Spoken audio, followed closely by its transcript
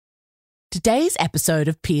Today's episode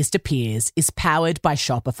of Peers to Peers is powered by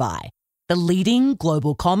Shopify, the leading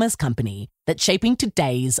global commerce company that's shaping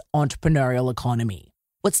today's entrepreneurial economy.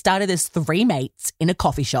 What started as three mates in a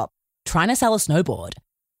coffee shop trying to sell a snowboard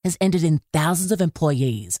has ended in thousands of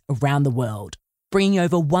employees around the world, bringing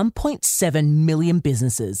over 1.7 million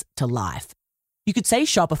businesses to life. You could say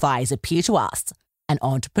Shopify is a peer to us and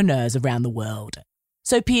entrepreneurs around the world.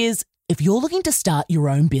 So peers, if you're looking to start your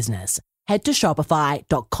own business, head to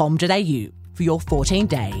shopify.com.au for your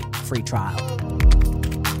 14-day free trial.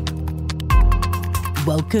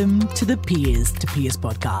 Welcome to the Peers to Peers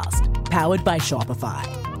podcast, powered by Shopify.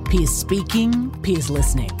 Peers speaking, peers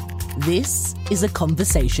listening. This is a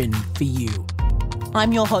conversation for you.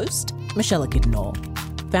 I'm your host, Michelle Kidnor,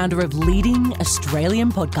 founder of leading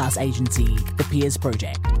Australian podcast agency, The Peers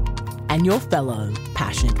Project, and your fellow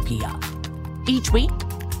passionate peer. Each week,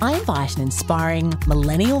 I invite an inspiring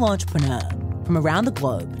millennial entrepreneur from around the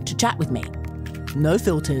globe to chat with me. No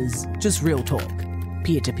filters, just real talk,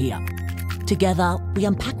 peer to peer. Together, we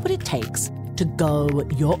unpack what it takes to go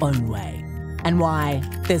your own way and why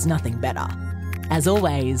there's nothing better. As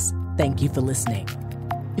always, thank you for listening.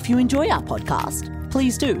 If you enjoy our podcast,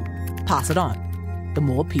 please do pass it on. The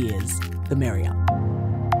more peers, the merrier.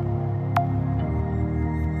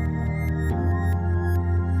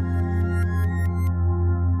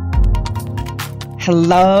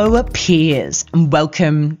 Hello, peers, and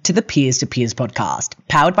welcome to the Peers to Peers podcast,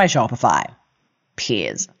 powered by Shopify.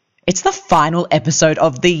 Peers, it's the final episode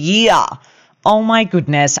of the year. Oh my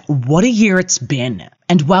goodness, what a year it's been.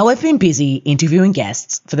 And while I've been busy interviewing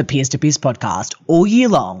guests for the Peers to Peers podcast all year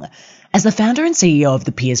long, as the founder and CEO of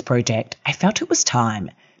the Peers Project, I felt it was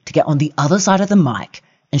time to get on the other side of the mic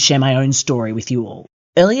and share my own story with you all.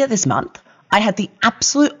 Earlier this month, I had the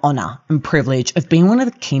absolute honour and privilege of being one of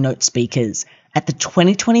the keynote speakers at the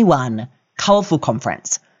 2021 Colourful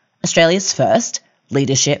Conference, Australia's first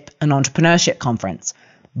leadership and entrepreneurship conference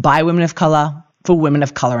by women of colour, for women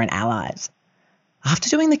of colour and allies. After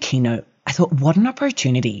doing the keynote, I thought what an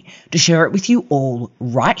opportunity to share it with you all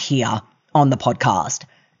right here on the podcast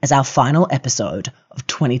as our final episode of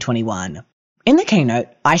 2021. In the keynote,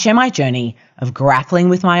 I share my journey of grappling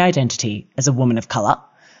with my identity as a woman of colour,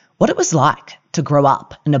 what it was like to grow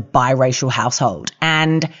up in a biracial household,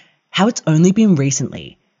 and how it's only been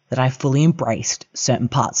recently that I fully embraced certain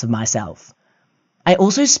parts of myself. I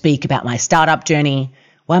also speak about my startup journey,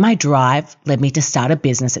 why my drive led me to start a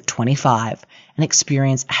business at 25 and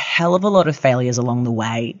experience a hell of a lot of failures along the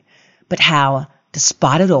way, but how,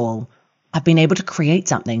 despite it all, I've been able to create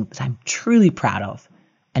something that I'm truly proud of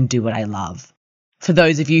and do what I love. For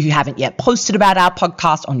those of you who haven't yet posted about our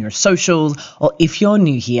podcast on your socials, or if you're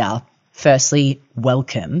new here, firstly,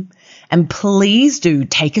 welcome. And please do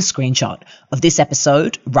take a screenshot of this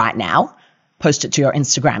episode right now, post it to your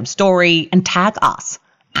Instagram story, and tag us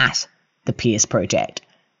at The Peers Project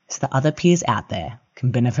so that other peers out there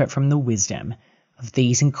can benefit from the wisdom of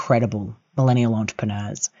these incredible millennial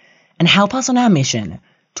entrepreneurs and help us on our mission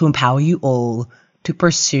to empower you all to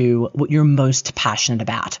pursue what you're most passionate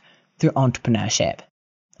about through entrepreneurship.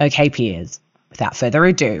 Okay, peers, without further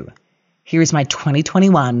ado, here is my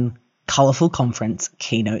 2021 Colourful Conference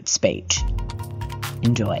keynote speech.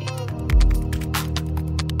 Enjoy.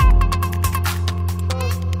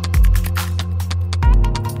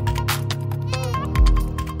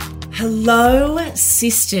 Hello,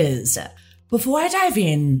 sisters. Before I dive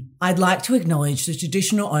in, I'd like to acknowledge the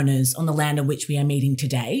traditional owners on the land on which we are meeting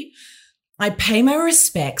today. I pay my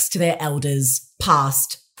respects to their elders,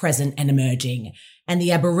 past, present, and emerging, and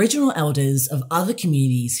the Aboriginal elders of other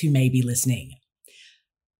communities who may be listening.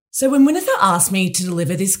 So when Winifred asked me to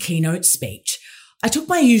deliver this keynote speech, I took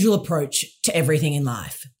my usual approach to everything in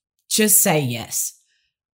life. Just say yes.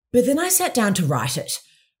 But then I sat down to write it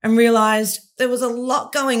and realised there was a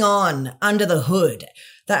lot going on under the hood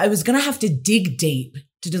that I was going to have to dig deep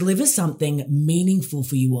to deliver something meaningful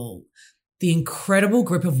for you all, the incredible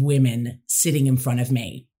group of women sitting in front of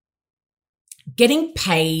me. Getting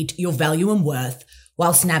paid your value and worth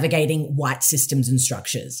whilst navigating white systems and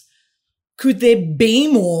structures. Could there be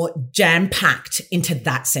more jam-packed into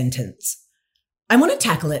that sentence? I want to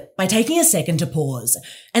tackle it by taking a second to pause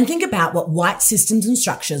and think about what white systems and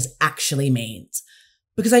structures actually means.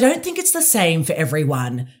 Because I don't think it's the same for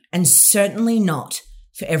everyone, and certainly not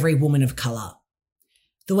for every woman of colour.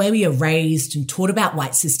 The way we are raised and taught about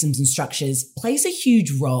white systems and structures plays a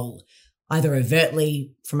huge role, either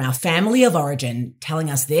overtly from our family of origin telling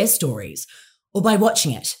us their stories, or by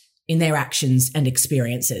watching it in their actions and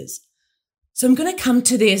experiences. So I'm going to come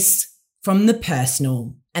to this from the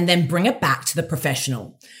personal and then bring it back to the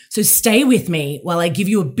professional. So stay with me while I give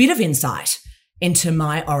you a bit of insight into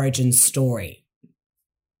my origin story.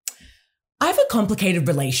 I have a complicated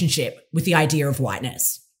relationship with the idea of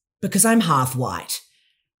whiteness because I'm half white.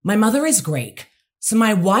 My mother is Greek, so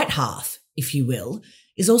my white half, if you will,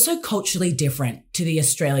 is also culturally different to the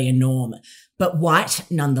Australian norm, but white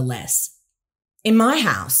nonetheless. In my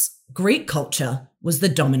house, Greek culture was the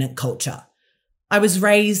dominant culture. I was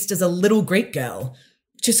raised as a little Greek girl,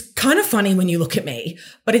 which is kind of funny when you look at me,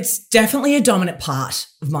 but it's definitely a dominant part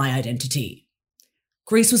of my identity.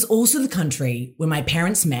 Greece was also the country where my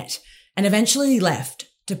parents met and eventually left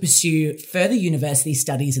to pursue further university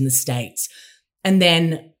studies in the States. And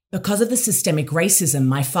then, because of the systemic racism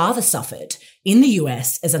my father suffered in the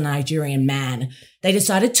US as a Nigerian man, they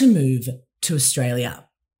decided to move to Australia.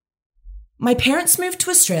 My parents moved to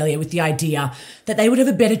Australia with the idea that they would have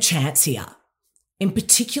a better chance here. In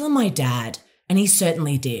particular, my dad, and he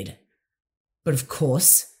certainly did. But of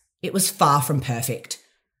course, it was far from perfect.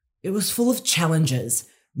 It was full of challenges,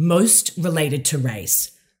 most related to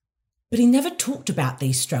race. But he never talked about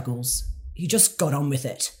these struggles. He just got on with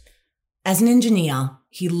it. As an engineer,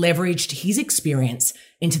 he leveraged his experience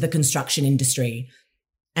into the construction industry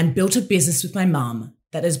and built a business with my mum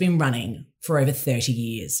that has been running for over 30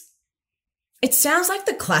 years. It sounds like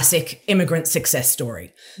the classic immigrant success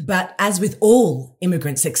story, but as with all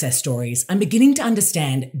immigrant success stories, I'm beginning to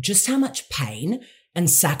understand just how much pain and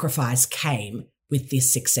sacrifice came with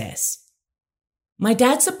this success. My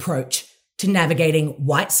dad's approach to navigating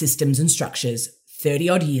white systems and structures 30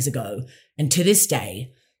 odd years ago and to this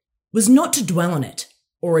day was not to dwell on it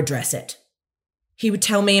or address it. He would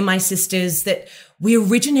tell me and my sisters that we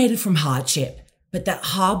originated from hardship, but that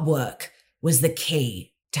hard work was the key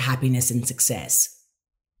to happiness and success.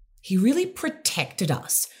 He really protected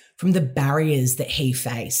us from the barriers that he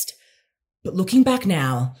faced. But looking back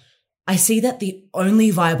now, I see that the only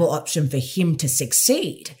viable option for him to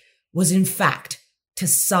succeed was in fact to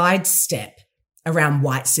sidestep around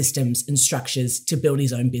white systems and structures to build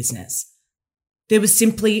his own business. There was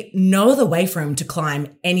simply no other way for him to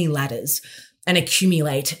climb any ladders and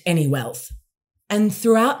accumulate any wealth. And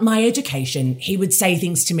throughout my education, he would say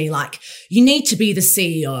things to me like, you need to be the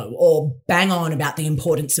CEO, or bang on about the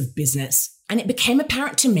importance of business. And it became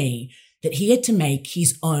apparent to me that he had to make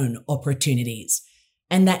his own opportunities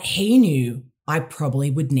and that he knew I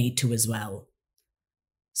probably would need to as well.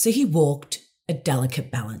 So he walked a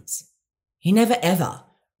delicate balance. He never ever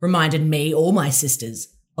reminded me or my sisters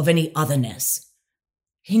of any otherness.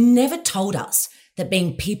 He never told us that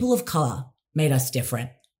being people of colour made us different.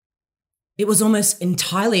 It was almost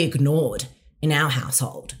entirely ignored in our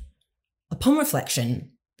household. Upon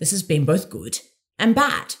reflection, this has been both good and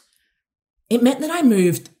bad. It meant that I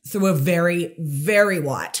moved through a very, very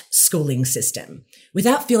white schooling system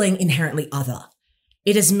without feeling inherently other.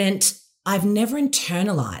 It has meant I've never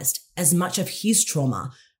internalized as much of his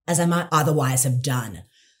trauma as I might otherwise have done.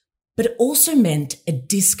 But it also meant a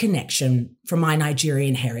disconnection from my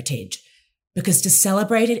Nigerian heritage, because to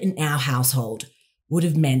celebrate it in our household would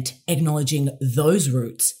have meant acknowledging those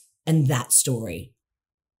roots and that story.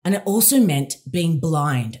 And it also meant being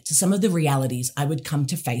blind to some of the realities I would come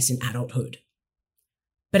to face in adulthood.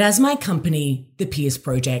 But as my company, The Peers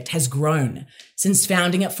Project, has grown since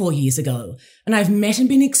founding it 4 years ago, and I've met and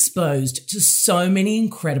been exposed to so many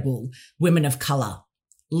incredible women of colour,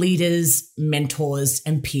 leaders, mentors,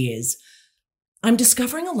 and peers, I'm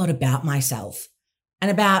discovering a lot about myself and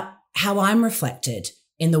about how I'm reflected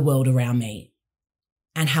in the world around me.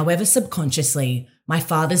 And however subconsciously my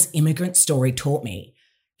father's immigrant story taught me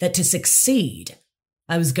that to succeed,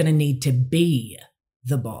 I was going to need to be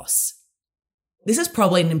the boss. This is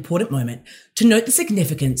probably an important moment to note the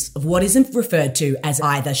significance of what is referred to as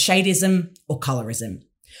either shadeism or colorism.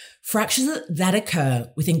 Fractures that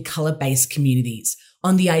occur within colour-based communities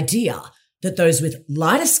on the idea that those with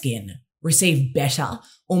lighter skin receive better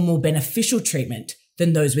or more beneficial treatment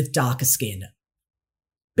than those with darker skin.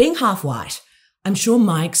 Being half white, I'm sure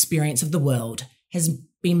my experience of the world has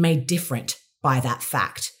been made different by that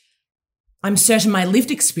fact. I'm certain my lived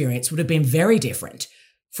experience would have been very different.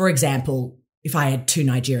 For example, if I had 2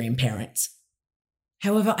 Nigerian parents.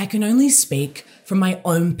 However, I can only speak from my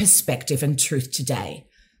own perspective and truth today.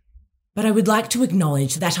 But I would like to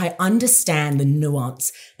acknowledge that I understand the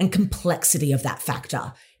nuance and complexity of that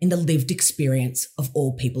factor in the lived experience of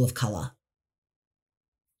all people of colour.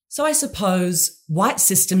 So I suppose white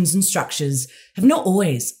systems and structures have not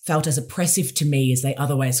always felt as oppressive to me as they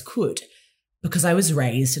otherwise could, because I was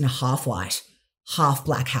raised in a half-white,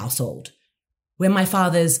 half-black household, where my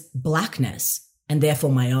father's blackness, and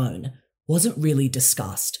therefore my own, wasn't really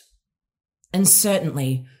discussed. And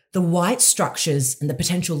certainly, the white structures and the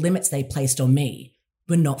potential limits they placed on me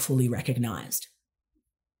were not fully recognised.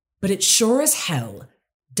 but it sure as hell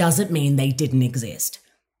doesn't mean they didn't exist.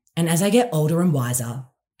 And as I get older and wiser,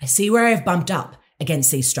 I see where I have bumped up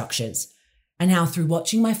against these structures and how through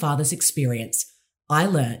watching my father's experience, I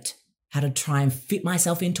learnt how to try and fit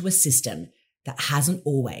myself into a system that hasn't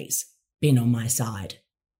always been on my side.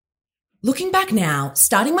 Looking back now,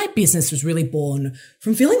 starting my business was really born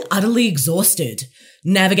from feeling utterly exhausted,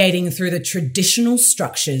 navigating through the traditional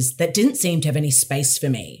structures that didn't seem to have any space for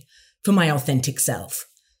me, for my authentic self.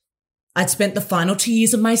 I'd spent the final 2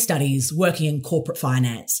 years of my studies working in corporate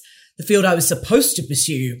finance, the field I was supposed to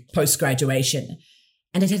pursue post-graduation,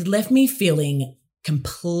 and it had left me feeling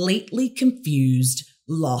completely confused,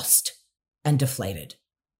 lost, and deflated.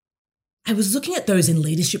 I was looking at those in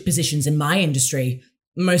leadership positions in my industry,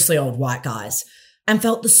 mostly old white guys, and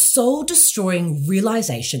felt the soul-destroying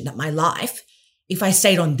realization that my life, if I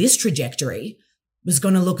stayed on this trajectory, was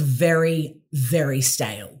going to look very, very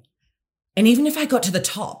stale. And even if I got to the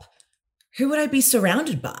top, who would I be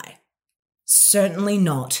surrounded by? Certainly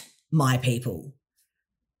not my people.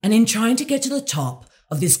 And in trying to get to the top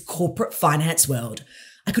of this corporate finance world,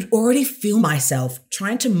 I could already feel myself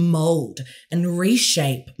trying to mold and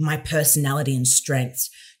reshape my personality and strengths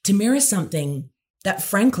to mirror something that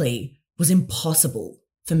frankly was impossible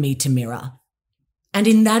for me to mirror. And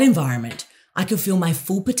in that environment, I could feel my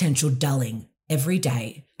full potential dulling every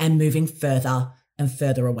day and moving further and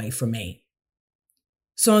further away from me.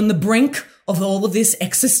 So on the brink of all of this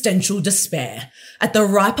existential despair, at the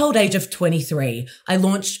ripe old age of 23, I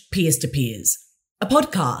launched Peers to Peers, a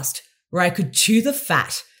podcast where I could chew the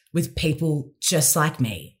fat with people just like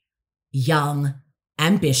me, young,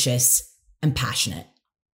 ambitious, and passionate.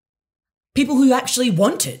 People who actually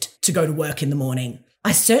wanted to go to work in the morning.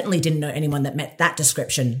 I certainly didn't know anyone that met that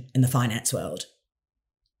description in the finance world.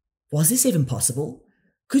 Was this even possible?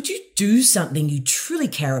 Could you do something you truly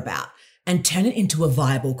care about and turn it into a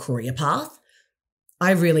viable career path?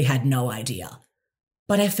 I really had no idea,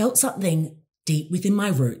 but I felt something deep within my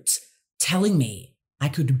roots telling me I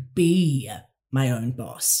could be my own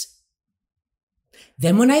boss.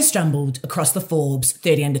 Then when I stumbled across the Forbes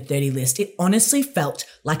 30 Under 30 list, it honestly felt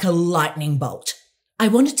like a lightning bolt. I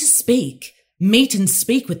wanted to meet and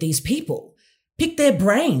speak with these people, pick their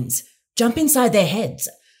brains, jump inside their heads.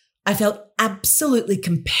 I felt absolutely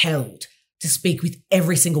compelled to speak with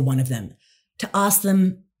every single one of them, to ask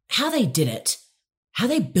them how they did it, how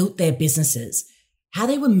they built their businesses, how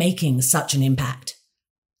they were making such an impact.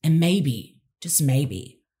 And maybe, just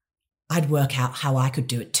maybe, I'd work out how I could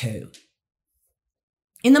do it too.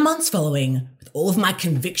 In the months following, with all of my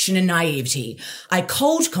conviction and naivety, I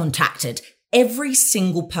cold contacted every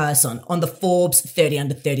single person on the Forbes 30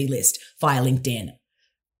 Under 30 list via LinkedIn.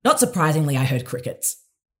 Not surprisingly, I heard crickets,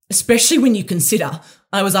 especially when you consider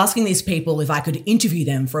I was asking these people if I could interview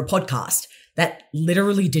them for a podcast that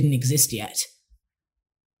literally didn't exist yet.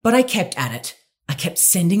 But I kept at it. I kept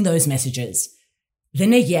sending those messages.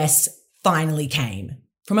 Then a yes finally came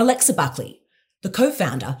from Alexa Buckley, the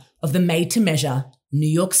co-founder of the made-to-measure New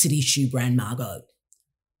York City shoe brand Margot.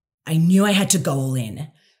 I knew I had to go all in,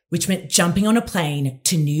 which meant jumping on a plane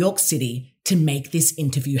to New York City to make this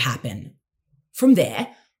interview happen. From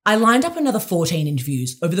there, I lined up another 14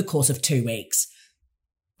 interviews over the course of 2 weeks.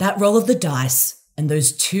 That roll of the dice and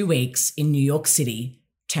those 2 weeks in New York City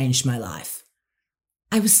changed my life.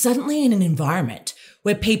 I was suddenly in an environment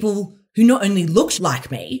where people who not only looked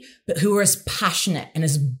like me, but who were as passionate and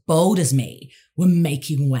as bold as me were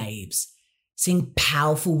making waves. Seeing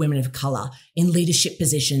powerful women of colour in leadership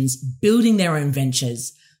positions building their own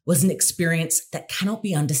ventures was an experience that cannot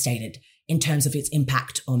be understated in terms of its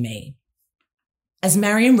impact on me. As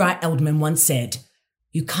Marian Wright Edelman once said,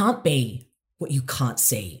 "You can't be what you can't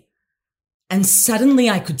see." And suddenly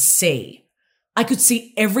I could see. I could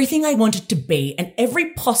see everything I wanted to be and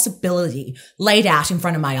every possibility laid out in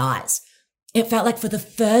front of my eyes. It felt like for the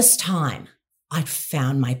first time, I'd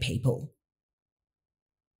found my people.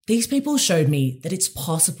 These people showed me that it's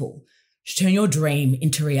possible to turn your dream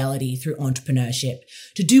into reality through entrepreneurship,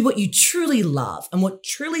 to do what you truly love and what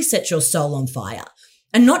truly sets your soul on fire,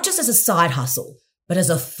 and not just as a side hustle, but as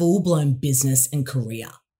a full-blown business and career.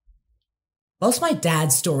 Whilst my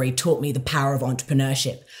dad's story taught me the power of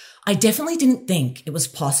entrepreneurship, I definitely didn't think it was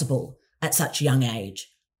possible at such a young age.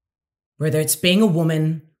 Whether it's being a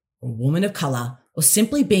woman or a woman of colour or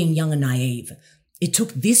simply being young and naive, it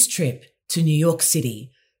took this trip to New York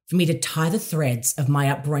City for me to tie the threads of my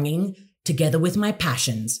upbringing together with my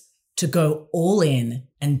passions to go all in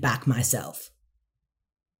and back myself.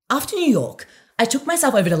 After New York, I took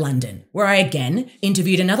myself over to London, where I again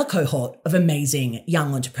interviewed another cohort of amazing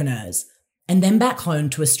young entrepreneurs, and then back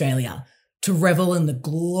home to Australia to revel in the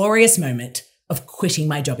glorious moment of quitting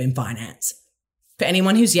my job in finance. For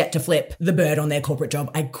anyone who's yet to flip the bird on their corporate job,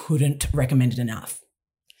 I couldn't recommend it enough.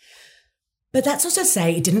 But that's not to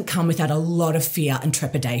say it didn't come without a lot of fear and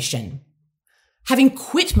trepidation. Having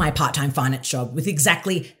quit my part-time finance job with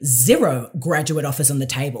exactly 0 graduate offers on the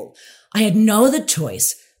table, I had no other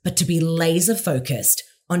choice but to be laser focused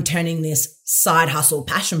on turning this side hustle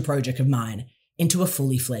passion project of mine into a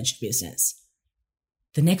fully fledged business.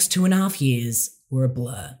 The next 2.5 years were a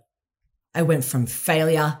blur. I went from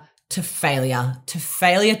failure to failure to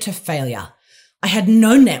failure to failure. I had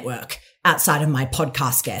no network outside of my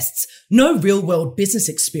podcast guests, no real-world business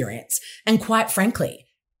experience, and quite frankly,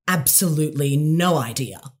 absolutely no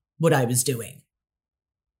idea what I was doing.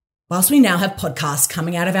 Whilst we now have podcasts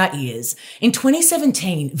coming out of our ears, in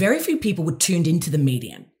 2017, very few people were tuned into the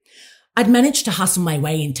medium. I'd managed to hustle my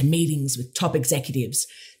way into meetings with top executives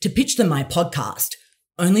to pitch them my podcast,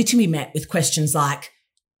 only to be met with questions like,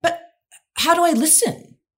 "But how do I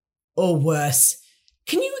listen?" Or worse,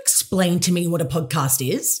 "Can you explain to me what a podcast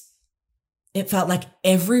is?" It felt like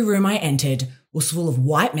every room I entered was full of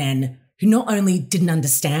white men who not only didn't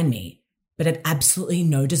understand me, but had absolutely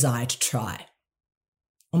no desire to try.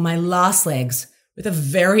 On my last legs, with a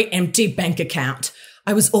very empty bank account,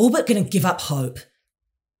 I was all but going to give up hope.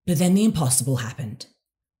 But then the impossible happened.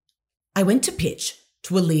 I went to pitch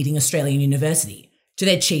to a leading Australian university, to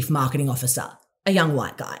their chief marketing officer, a young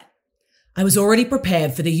white guy. I was already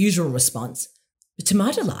prepared for the usual response, but to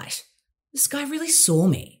my delight, this guy really saw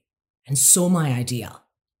me and saw my idea.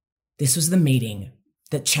 This was the meeting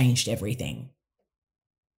that changed everything.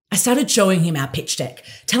 I started showing him our pitch deck,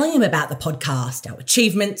 telling him about the podcast, our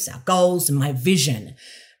achievements, our goals, and my vision,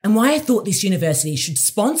 and why I thought this university should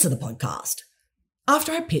sponsor the podcast.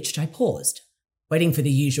 After I pitched, I paused, waiting for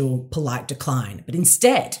the usual polite decline, but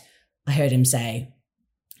instead, I heard him say,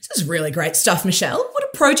 "This is really great stuff, Michelle. What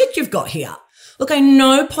a project you've got here. Look, I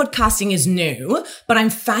know podcasting is new, but I'm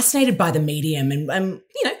fascinated by the medium and,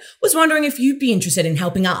 was wondering if you'd be interested in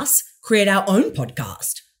helping us create our own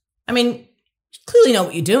podcast. I mean, you clearly know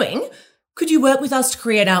what you're doing. Could you work with us to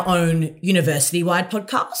create our own university-wide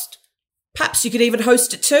podcast? Perhaps you could even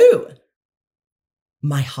host it too."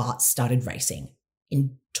 My heart started racing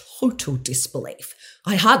in total disbelief.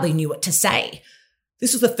 I hardly knew what to say.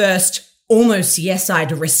 This was the first almost yes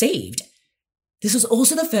I'd received. This was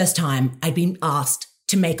also the first time I'd been asked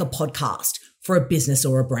to make a podcast for a business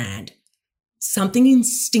or a brand. Something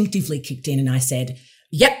instinctively kicked in and I said,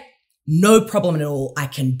 "Yep, no problem at all. I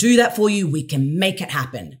can do that for you. We can make it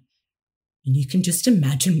happen." And you can just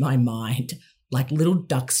imagine my mind like little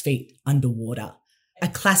duck's feet underwater. A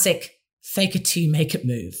classic fake it till you make it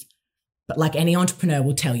move. But like any entrepreneur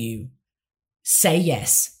will tell you, say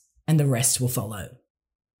yes and the rest will follow.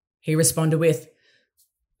 He responded with,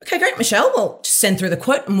 "Okay, great, Michelle. Well, just send through the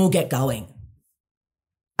quote and we'll get going."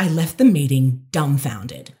 I left the meeting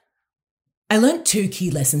dumbfounded. I learned 2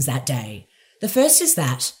 key lessons that day. The first is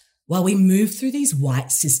that while we move through these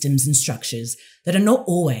white systems and structures that are not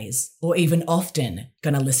always or even often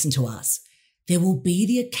going to listen to us, there will be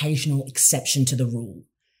the occasional exception to the rule.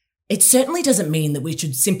 It certainly doesn't mean that we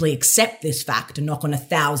should simply accept this fact and knock on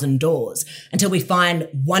 1,000 doors until we find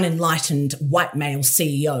one enlightened white male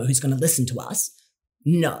CEO who's going to listen to us.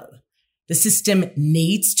 No, the system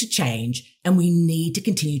needs to change and we need to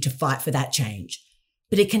continue to fight for that change.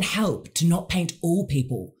 But it can help to not paint all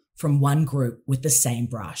people from one group with the same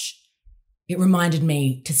brush. It reminded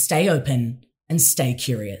me to stay open and stay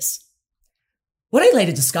curious. What I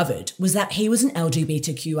later discovered was that he was an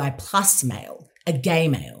LGBTQI+ male, a gay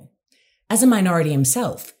male. As a minority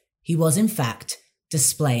himself, he was in fact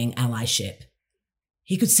displaying allyship.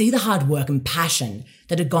 He could see the hard work and passion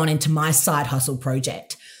that had gone into my side hustle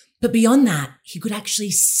project. But beyond that, he could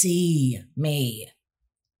actually see me.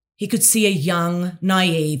 He could see a young,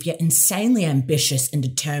 naive, yet insanely ambitious and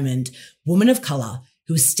determined woman of colour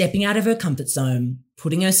who was stepping out of her comfort zone,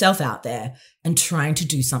 putting herself out there and trying to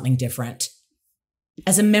do something different.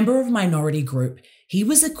 As a member of a minority group, he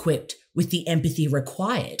was equipped with the empathy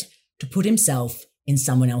required to put himself in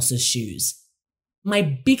someone else's shoes. My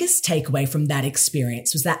biggest takeaway from that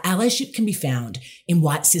experience was that allyship can be found in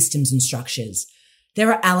white systems and structures.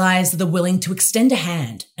 There are allies that are willing to extend a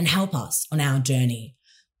hand and help us on our journey.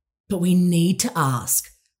 But we need to ask.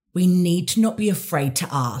 We need to not be afraid to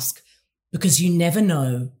ask because you never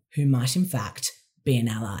know who might in fact be an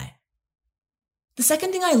ally. The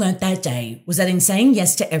second thing I learned that day was that in saying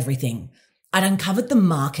yes to everything, I'd uncovered the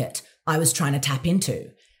market I was trying to tap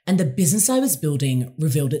into, and the business I was building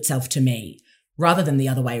revealed itself to me, rather than the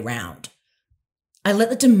other way around. I let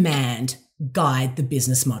the demand guide the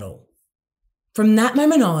business model. From that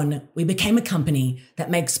moment on, we became a company that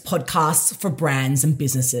makes podcasts for brands and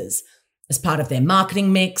businesses as part of their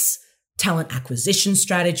marketing mix, talent acquisition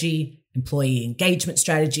strategy, employee engagement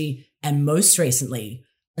strategy, and most recently,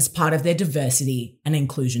 as part of their diversity and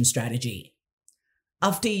inclusion strategy.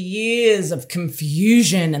 After years of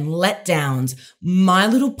confusion and letdowns, my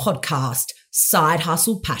little podcast, side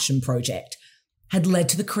hustle passion project had led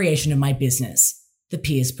to the creation of my business, The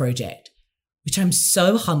Peers Project, which I'm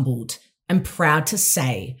so humbled and proud to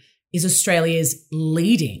say is Australia's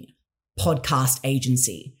leading podcast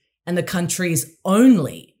agency and the country's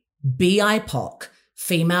only BIPOC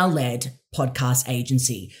female-led podcast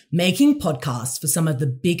agency, making podcasts for some of the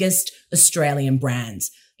biggest Australian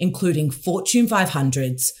brands, including Fortune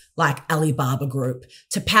 500s like Alibaba Group,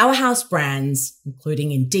 to powerhouse brands,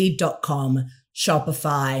 including Indeed.com,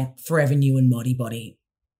 Shopify, Forever New and Modibody.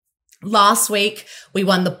 Last week, we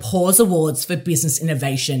won the Pause Awards for Business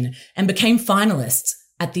Innovation and became finalists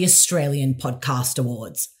at the Australian Podcast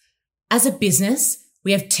Awards. As a business,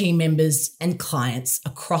 we have team members and clients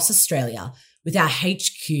across Australia with our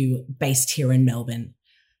HQ based here in Melbourne.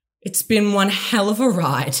 It's been one hell of a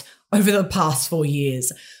ride over the past 4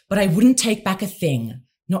 years, but I wouldn't take back a thing,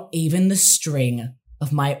 not even the string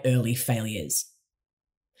of my early failures.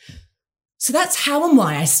 So that's how and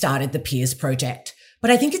why I started the Peers Project. But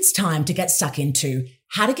I think it's time to get stuck into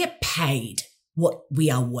how to get paid what we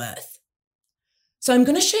are worth. So I'm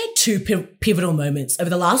going to share two pivotal moments over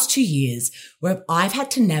the last 2 years where I've had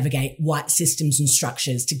to navigate white systems and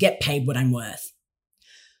structures to get paid what I'm worth.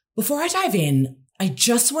 Before I dive in, I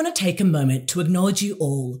just want to take a moment to acknowledge you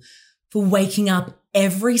all for waking up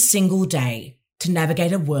every single day to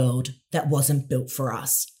navigate a world that wasn't built for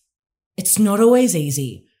us. It's not always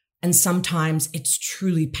easy, and sometimes it's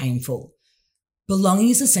truly painful. Belonging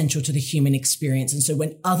is essential to the human experience, and so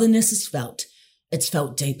when otherness is felt, it's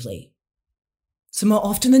felt deeply. So more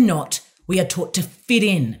often than not, we are taught to fit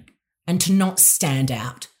in and to not stand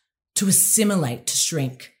out, to assimilate, to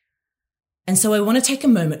shrink. And so I want to take a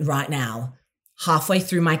moment right now, halfway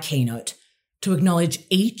through my keynote, to acknowledge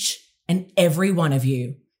each and every one of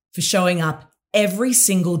you for showing up every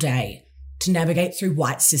single day to navigate through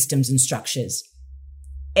white systems and structures.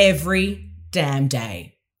 Every damn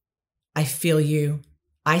day. I feel you,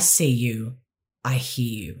 I see you, I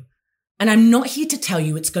hear you. And I'm not here to tell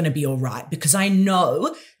you it's going to be all right because I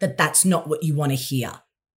know that that's not what you want to hear.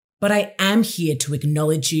 But I am here to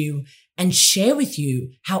acknowledge you and share with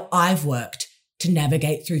you how I've worked to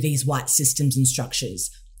navigate through these white systems and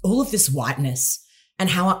structures, all of this whiteness, and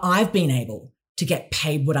how I've been able to get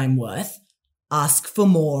paid what I'm worth, ask for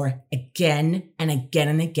more again and again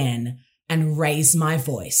and again, and raise my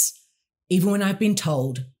voice, even when I've been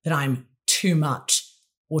told that I'm too much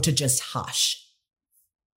or to just hush.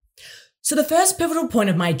 So the first pivotal point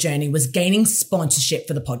of my journey was gaining sponsorship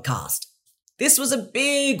for the podcast. This was a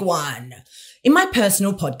big one. In my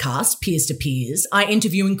personal podcast, Peers to Peers, I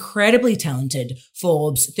interview incredibly talented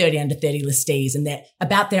Forbes 30 under 30 listees and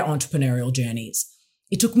about their entrepreneurial journeys.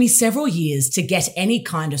 It took me several years to get any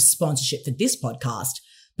kind of sponsorship for this podcast,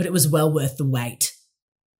 but it was well worth the wait.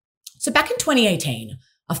 So back in 2018,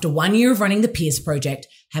 after 1 year of running the Peers Project,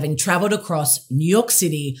 having traveled across New York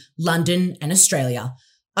City, London, and Australia,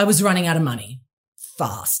 I was running out of money.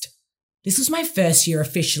 Fast. This was my first year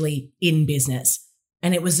officially in business,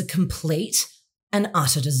 and it was a complete and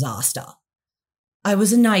utter disaster. I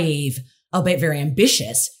was a naive, albeit very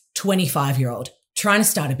ambitious, 25-year-old trying to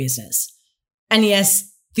start a business. And yes,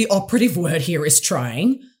 the operative word here is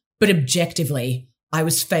trying, but objectively, I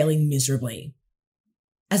was failing miserably.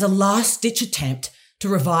 As a last-ditch attempt to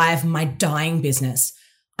revive my dying business,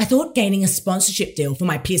 I thought gaining a sponsorship deal for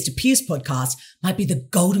my Peers to Peers podcast might be the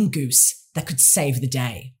golden goose that could save the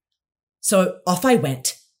day. So off I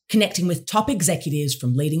went, connecting with top executives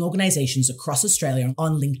from leading organizations across Australia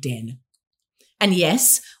on LinkedIn. And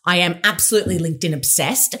yes, I am absolutely LinkedIn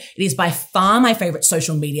obsessed. It is by far my favorite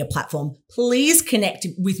social media platform. Please connect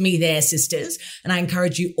with me there, sisters, and I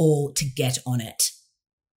encourage you all to get on it.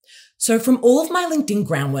 So from all of my LinkedIn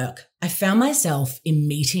groundwork, I found myself in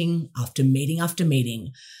meeting after meeting after meeting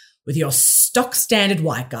with your stock standard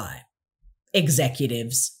white guy,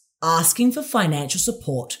 executives, asking for financial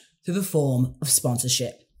support through the form of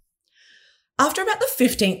sponsorship. After about the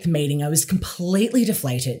 15th meeting, I was completely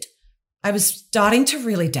deflated. I was starting to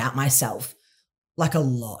really doubt myself, like a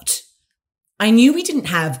lot. I knew we didn't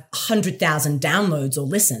have 100,000 downloads or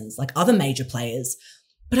listens like other major players,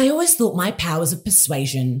 but I always thought my powers of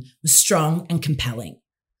persuasion were strong and compelling.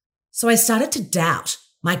 So I started to doubt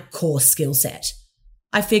my core skill set.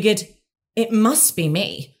 I figured, it must be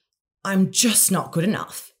me. I'm just not good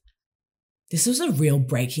enough. This was a real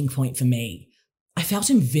breaking point for me, I felt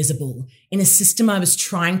invisible in a system I was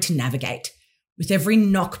trying to navigate. With every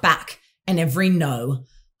knockback and every no,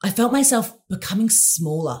 I felt myself becoming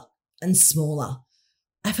smaller and smaller.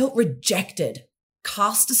 I felt rejected,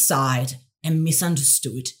 cast aside, and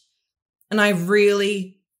misunderstood. And I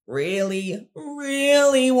really wanted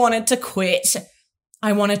to quit.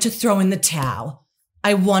 I wanted to throw in the towel.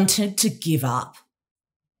 I wanted to give up.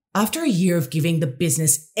 After a year of giving the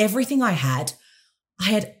business everything I had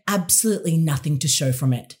absolutely nothing to show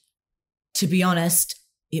from it. To be honest,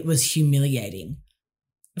 it was humiliating.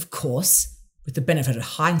 Of course, with the benefit of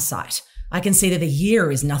hindsight, I can see that a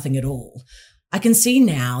year is nothing at all. I can see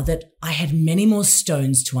now that I had many more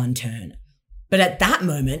stones to unturn. But at that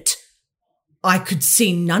moment, I could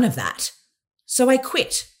see none of that. So I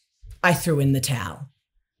quit. I threw in the towel.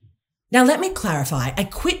 Now, let me clarify. I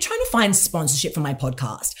quit trying to find sponsorship for my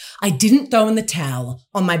podcast. I didn't throw in the towel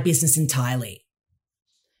on my business entirely.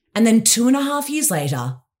 And then 2.5 years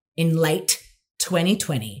later, in late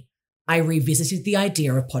 2020, I revisited the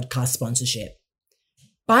idea of podcast sponsorship.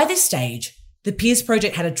 By this stage, the Peers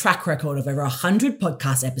Project had a track record of over 100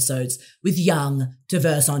 podcast episodes with young,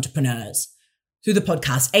 diverse entrepreneurs. Through the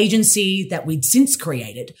podcast agency that we'd since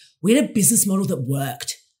created, we had a business model that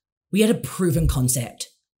worked. We had a proven concept.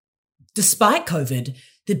 Despite COVID,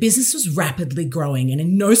 the business was rapidly growing, and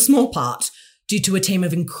in no small part due to a team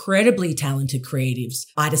of incredibly talented creatives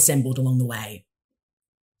I'd assembled along the way.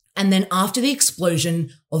 And then after the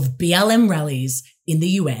explosion of BLM rallies in the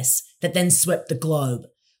US that then swept the globe,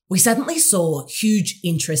 we suddenly saw huge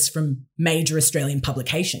interest from major Australian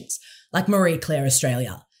publications like Marie Claire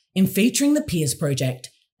Australia in featuring the Peers Project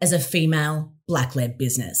as a female Black-led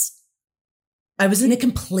business. I was in a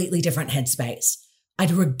completely different headspace.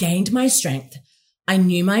 I'd regained my strength, I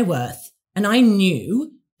knew my worth, and I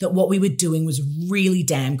knew that what we were doing was really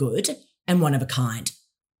damn good and one of a kind.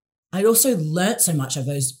 I'd also learnt so much over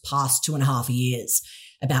those past 2.5 years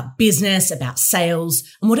about business, about sales,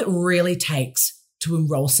 and what it really takes to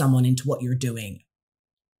enroll someone into what you're doing.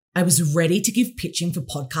 I was ready to give pitching for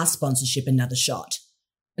podcast sponsorship another shot.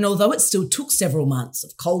 And although it still took several months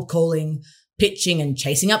of cold calling, pitching, and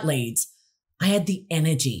chasing up leads, I had the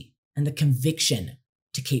energy and the conviction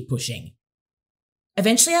to keep pushing.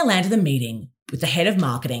 Eventually, I landed a meeting with the head of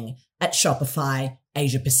marketing at Shopify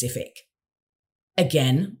Asia Pacific.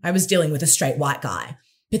 Again, I was dealing with a straight white guy,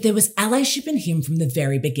 but there was allyship in him from the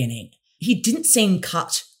very beginning. He didn't seem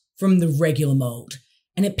cut from the regular mold,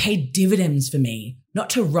 and it paid dividends for me not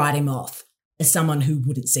to write him off as someone who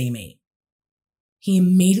wouldn't see me. He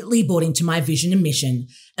immediately bought into my vision and mission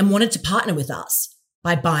and wanted to partner with us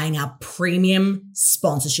by buying our premium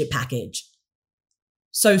sponsorship package.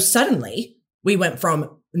 So suddenly, we went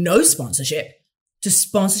from no sponsorship to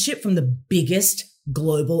sponsorship from the biggest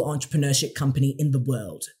global entrepreneurship company in the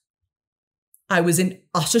world. I was in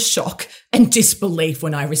utter shock and disbelief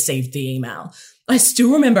when I received the email. I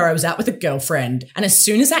still remember I was out with a girlfriend, and as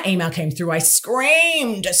soon as that email came through, I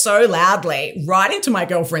screamed so loudly right into my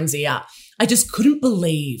girlfriend's ear. I just couldn't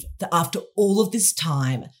believe that after all of this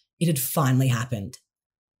time, it had finally happened.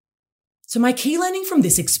 So my key learning from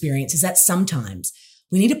this experience is that sometimes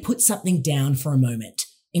we need to put something down for a moment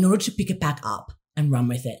in order to pick it back up and run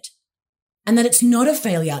with it. And that it's not a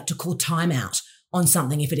failure to call time out on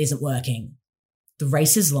something if it isn't working. The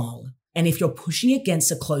race is long, and if you're pushing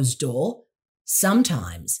against a closed door,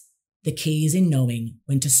 sometimes the key is in knowing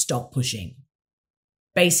when to stop pushing.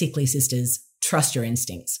 Basically, sisters, trust your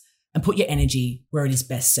instincts and put your energy where it is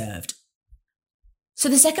best served. So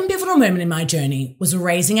the second pivotal moment in my journey was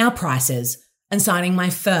raising our prices and signing my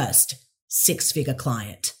first 6-figure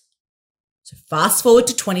client. So fast forward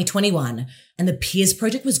to 2021, and the Peers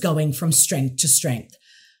Project was going from strength to strength.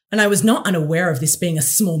 And I was not unaware of this being a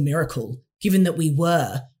small miracle, given that we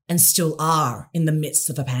were and still are in the midst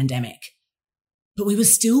of a pandemic. But we were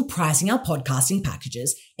still pricing our podcasting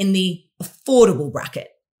packages in the affordable bracket.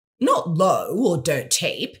 Not low or dirt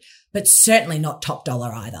cheap, but certainly not top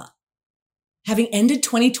dollar either. Having ended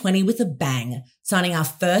 2020 with a bang, signing our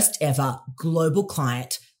first ever global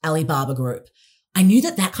client, Alibaba Group, I knew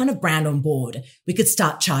that kind of brand on board, we could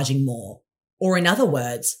start charging more. Or in other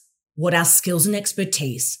words, what our skills and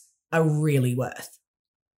expertise are really worth.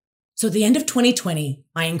 So at the end of 2020,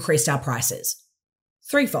 I increased our prices.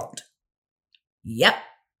 3-fold. Yep,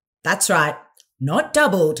 that's right. Not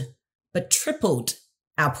doubled, but tripled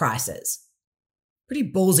our prices.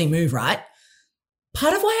 Pretty ballsy move, right?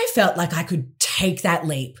 Part of why I felt like I could take that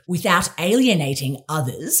leap without alienating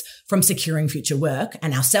others from securing future work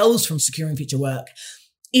and ourselves from securing future work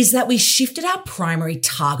is that we shifted our primary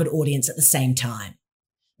target audience at the same time.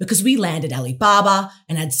 Because we landed Alibaba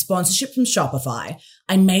and had sponsorship from Shopify,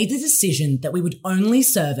 I made the decision that we would only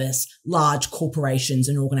service large corporations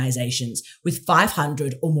and organizations with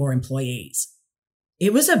 500 or more employees.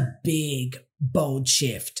 It was a big, bold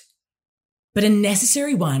shift, but a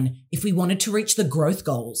necessary one if we wanted to reach the growth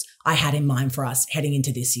goals I had in mind for us heading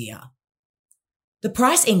into this year. The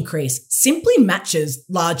price increase simply matches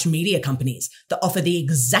large media companies that offer the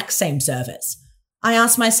exact same service. I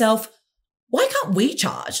asked myself, why can't we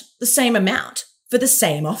charge the same amount for the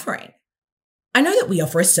same offering? I know that we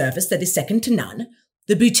offer a service that is second to none.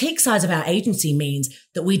 The boutique size of our agency means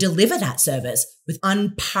that we deliver that service with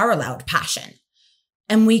unparalleled passion.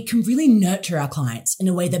 And we can really nurture our clients in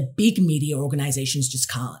a way that big media organizations just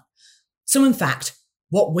can't. So in fact,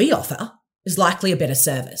 what we offer is likely a better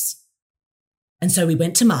service. And so we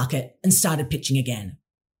went to market and started pitching again.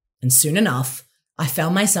 And soon enough, I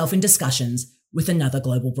found myself in discussions with another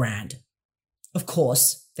global brand. Of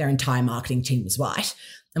course, their entire marketing team was white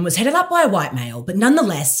and was headed up by a white male, but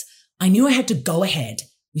nonetheless, I knew I had to go ahead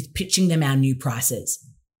with pitching them our new prices.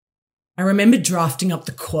 I remember drafting up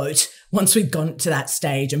the quote once we'd gone to that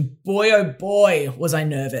stage, and boy, oh boy, was I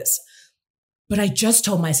nervous. But I just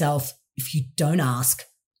told myself, if you don't ask,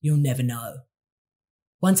 you'll never know.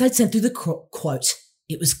 Once I'd sent through the quote,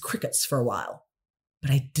 it was crickets for a while, but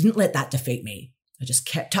I didn't let that defeat me. I just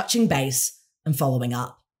kept touching base and following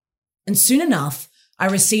up. And soon enough, I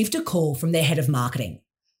received a call from their head of marketing.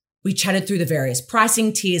 We chatted through the various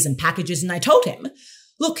pricing tiers and packages, and I told him,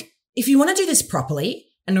 look, if you want to do this properly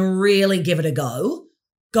and really give it a go,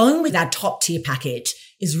 going with our top tier package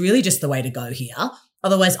is really just the way to go here.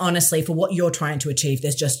 Otherwise, honestly, for what you're trying to achieve,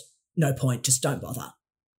 there's just no point. Just don't bother.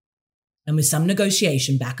 And with some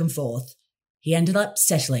negotiation back and forth, he ended up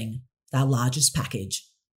settling with our largest package.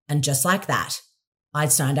 And just like that,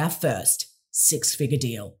 I'd signed our first 6-figure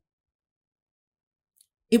deal.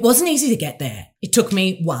 It wasn't easy to get there. It took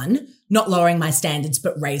me 1, not lowering my standards,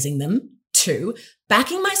 but raising them. 2,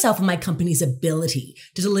 backing myself and my company's ability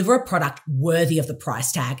to deliver a product worthy of the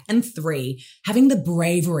price tag. And 3, having the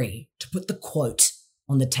bravery to put the quote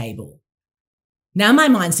on the table. Now my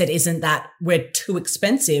mindset isn't that we're too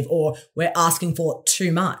expensive or we're asking for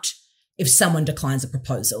too much if someone declines a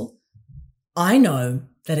proposal. I know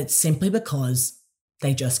that it's simply because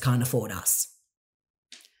they just can't afford us.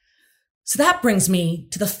 So that brings me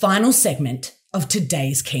to the final segment of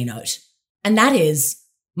today's keynote, and that is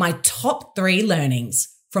my top 3 learnings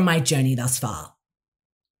from my journey thus far.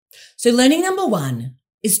 So learning number 1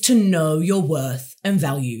 is to know your worth and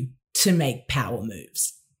value to make power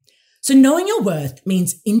moves. So knowing your worth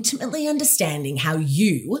means intimately understanding how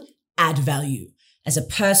you add value as a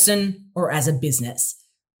person or as a business.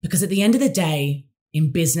 Because at the end of the day,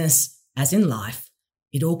 in business as in life,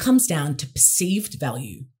 it all comes down to perceived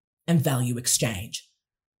value and value exchange.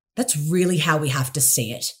 That's really how we have to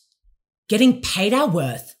see it. Getting paid our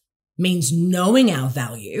worth means knowing our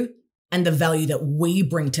value and the value that we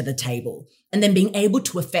bring to the table, and then being able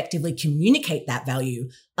to effectively communicate that value,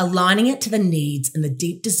 aligning it to the needs and the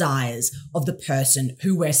deep desires of the person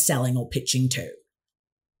who we're selling or pitching to.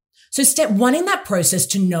 So step 1 in that process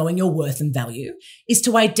to knowing your worth and value is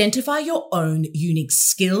to identify your own unique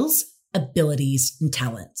skills, abilities, and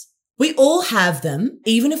talents. We all have them,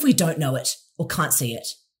 even if we don't know it or can't see it.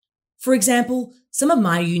 For example, some of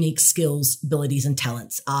my unique skills, abilities, and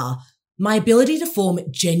talents are my ability to form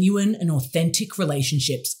genuine and authentic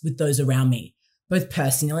relationships with those around me, both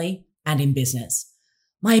personally and in business.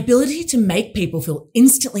 My ability to make people feel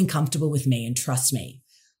instantly comfortable with me and trust me.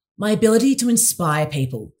 My ability to inspire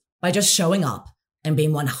people by just showing up and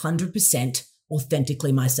being 100%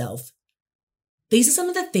 authentically myself. These are some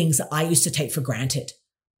of the things that I used to take for granted.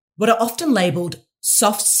 What are often labeled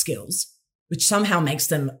soft skills, which somehow makes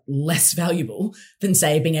them less valuable than,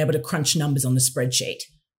 say, being able to crunch numbers on a spreadsheet.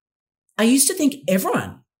 I used to think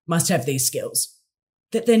everyone must have these skills,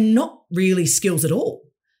 that they're not really skills at all.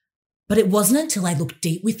 But it wasn't until I looked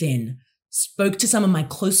deep within, spoke to some of my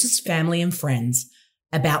closest family and friends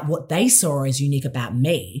about what they saw as unique about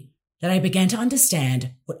me, that I began to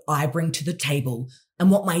understand what I bring to the table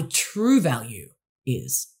and what my true value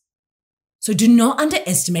is. So do not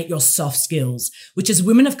underestimate your soft skills, which as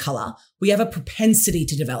women of colour, we have a propensity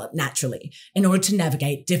to develop naturally in order to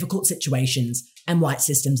navigate difficult situations and white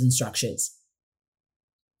systems and structures.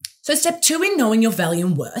 So step 2 in knowing your value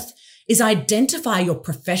and worth is identify your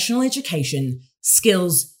professional education,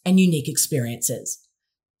 skills, and unique experiences.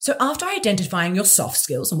 So after identifying your soft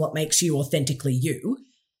skills and what makes you authentically you,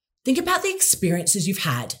 think about the experiences you've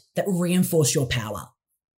had that reinforce your power.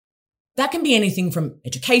 That can be anything from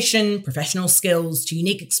education, professional skills, to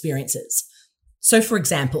unique experiences. So for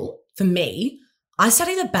example, for me, I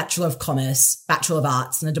studied a Bachelor of Commerce, Bachelor of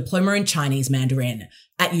Arts, and a Diploma in Chinese Mandarin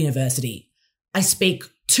at university. I speak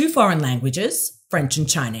 2 foreign languages, French and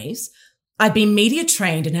Chinese. I've been media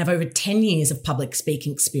trained and have over 10 years of public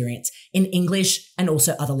speaking experience in English and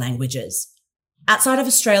also other languages. Outside of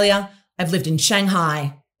Australia, I've lived in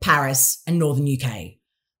Shanghai, Paris, and Northern UK.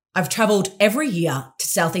 I've travelled every year to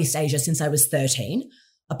Southeast Asia since I was 13,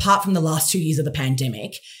 apart from the last 2 years of the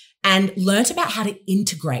pandemic, and learnt about how to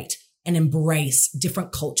integrate and embrace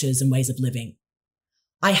different cultures and ways of living.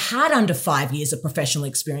 I had under 5 years of professional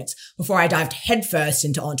experience before I dived headfirst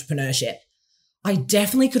into entrepreneurship. I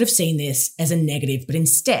definitely could have seen this as a negative, but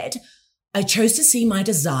instead, I chose to see my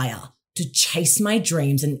desire to chase my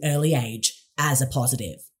dreams at an early age as a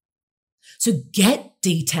positive. So get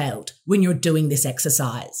detailed when you're doing this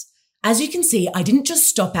exercise. As you can see, I didn't just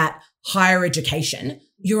stop at higher education.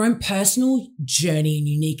 Your own personal journey and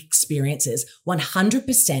unique experiences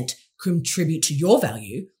 100% contribute to your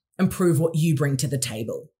value and prove what you bring to the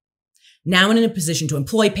table. Now in a position to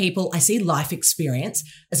employ people, I see life experience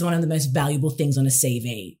as one of the most valuable things on a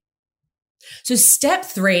CV. So step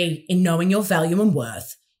 3 in knowing your value and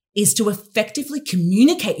worth is to effectively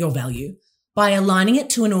communicate your value by aligning it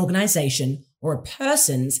to an organization or a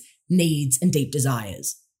person's needs and deep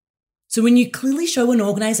desires. So when you clearly show an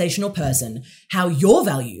organization or person how your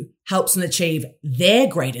value helps them achieve their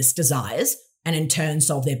greatest desires and in turn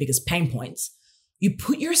solve their biggest pain points, you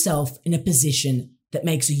put yourself in a position that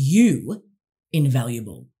makes you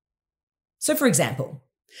invaluable. So for example,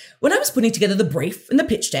 when I was putting together the brief and the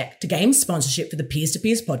pitch deck to gain sponsorship for the Peers to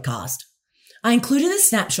Peers podcast, I included a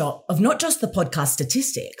snapshot of not just the podcast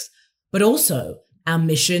statistics, but also our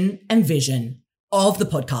mission and vision of the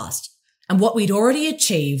podcast and what we'd already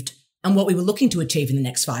achieved and what we were looking to achieve in the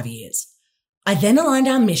next 5 years. I then aligned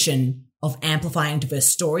our mission of amplifying diverse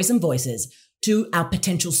stories and voices to our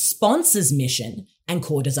potential sponsors' mission and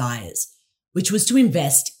core desires, which was to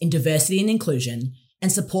invest in diversity and inclusion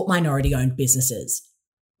and support minority-owned businesses.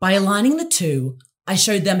 By aligning the two, I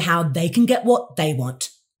showed them how they can get what they want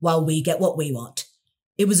while we get what we want.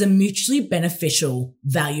 It was a mutually beneficial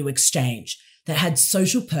value exchange that had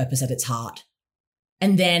social purpose at its heart.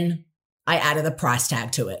 And then I added a price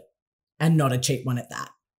tag to it, and not a cheap one at that.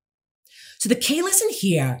 So the key lesson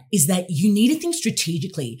here is that you need to think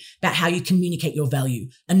strategically about how you communicate your value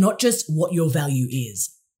and not just what your value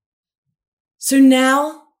is. So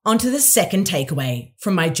now onto the second takeaway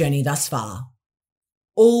from my journey thus far.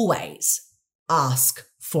 Always ask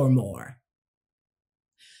for more.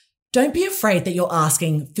 Don't be afraid that you're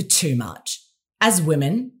asking for too much. As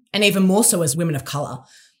women, and even more so as women of colour,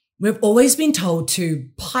 we've always been told to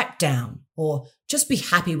pipe down or just be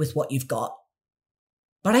happy with what you've got.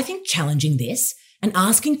 But I think challenging this and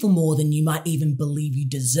asking for more than you might even believe you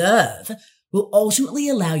deserve will ultimately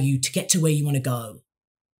allow you to get to where you want to go.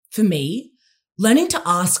 For me, learning to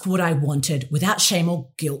ask for what I wanted without shame or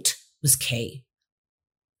guilt was key.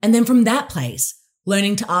 And then from that place,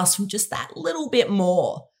 learning to ask for just that little bit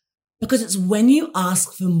more. Because it's when you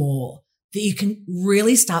ask for more that you can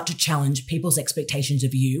really start to challenge people's expectations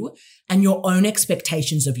of you and your own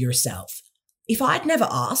expectations of yourself. If I'd never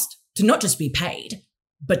asked to not just be paid,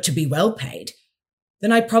 but to be well paid,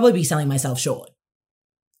 then I'd probably be selling myself short.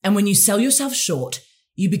 And when you sell yourself short,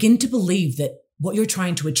 you begin to believe that what you're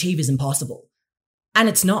trying to achieve is impossible. And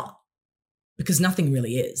it's not, because nothing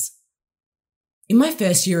really is. In my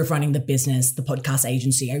first year of running the business, the podcast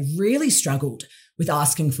agency, I really struggled with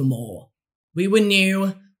asking for more. We were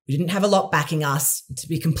new. We didn't have a lot backing us. To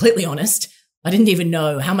be completely honest, I didn't even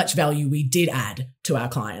know how much value we did add to our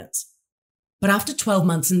clients. But after 12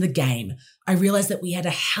 months in the game, I realized that we had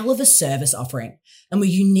a hell of a service offering and were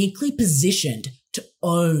uniquely positioned to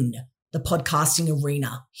own the podcasting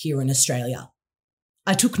arena here in Australia.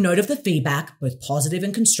 I took note of the feedback, both positive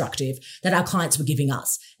and constructive, that our clients were giving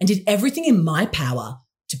us and did everything in my power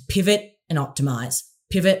to pivot and optimize,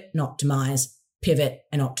 pivot and optimize, pivot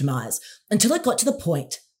and optimize, until it got to the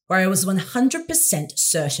point where I was 100%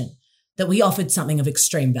 certain that we offered something of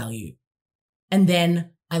extreme value. And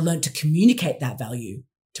then I learned to communicate that value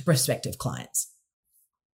to prospective clients.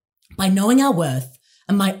 By knowing our worth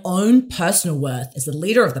and my own personal worth as the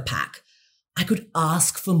leader of the pack, I could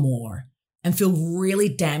ask for more and feel really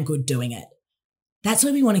damn good doing it. That's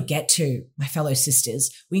where we want to get to, my fellow sisters.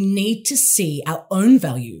 We need to see our own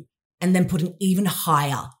value and then put an even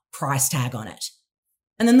higher price tag on it.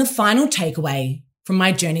 And then the final takeaway from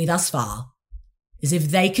my journey thus far is if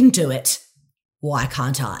they can do it, why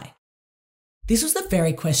can't I? This was the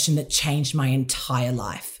very question that changed my entire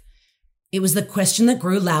life. It was the question that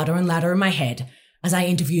grew louder and louder in my head as I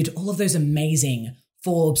interviewed all of those amazing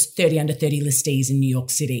Forbes 30 under 30 listees in New York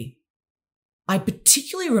City. I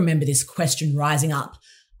particularly remember this question rising up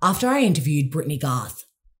after I interviewed Brittany Garth,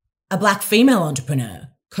 a Black female entrepreneur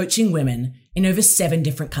coaching women in over 7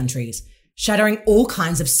 different countries, shattering all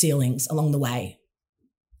kinds of ceilings along the way.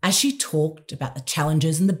 As she talked about the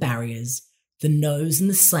challenges and the barriers, the no's and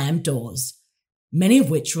the slammed doors, many of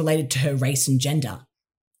which related to her race and gender,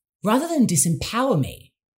 rather than disempower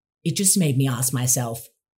me, it just made me ask myself,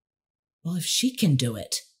 well, if she can do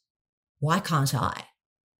it, why can't I?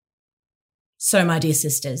 So, my dear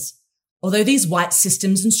sisters, although these white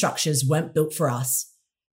systems and structures weren't built for us,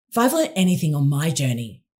 if I've learned anything on my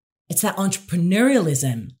journey, it's that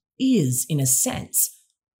entrepreneurialism is, in a sense,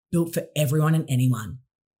 built for everyone and anyone.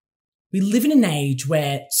 We live in an age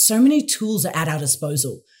where so many tools are at our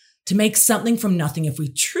disposal to make something from nothing if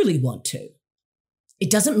we truly want to.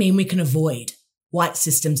 It doesn't mean we can avoid white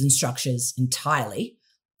systems and structures entirely.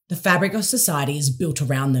 The fabric of society is built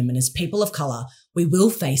around them, and as people of colour, we will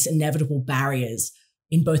face inevitable barriers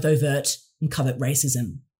in both overt and covert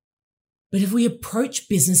racism. But if we approach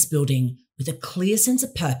business building with a clear sense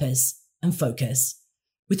of purpose and focus,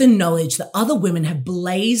 with the knowledge that other women have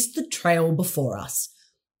blazed the trail before us,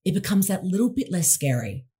 it becomes that little bit less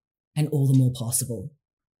scary and all the more possible.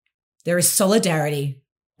 There is solidarity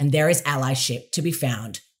and there is allyship to be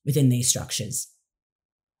found within these structures.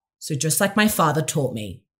 So just like my father taught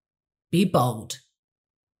me, be bold,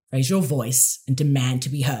 raise your voice and demand to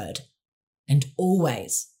be heard, and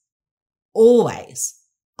always, always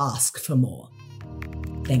ask for more.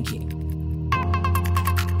 Thank you.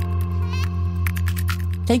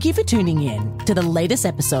 Thank you for tuning in to the latest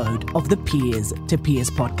episode of the Peers to Peers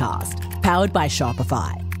podcast, powered by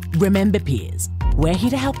Shopify. Remember, peers, we're here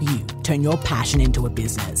to help you turn your passion into a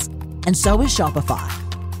business. And so is Shopify.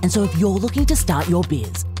 And so if you're looking to start your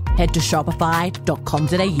biz, head to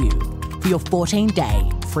shopify.com.au for your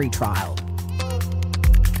 14-day free trial.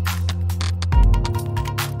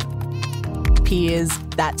 Peers,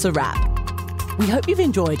 that's a wrap. We hope you've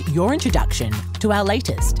enjoyed your introduction to our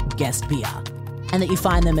latest guest peer, and that you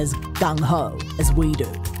find them as gung-ho as we do,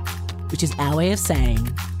 which is our way of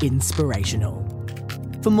saying inspirational.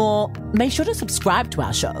 For more, make sure to subscribe to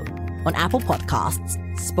our show on Apple Podcasts,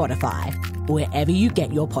 Spotify, or wherever you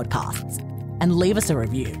get your podcasts, and leave us a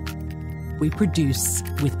review. We produce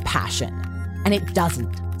with passion, and it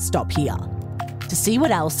doesn't stop here. To see what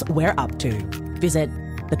else we're up to, visit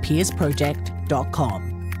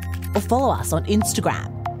thepeersproject.com or follow us on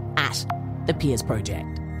Instagram at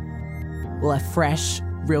thepeersproject. We'll have fresh,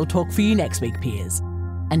 real talk for you next week, peers.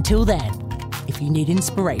 Until then, if you need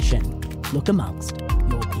inspiration, look amongst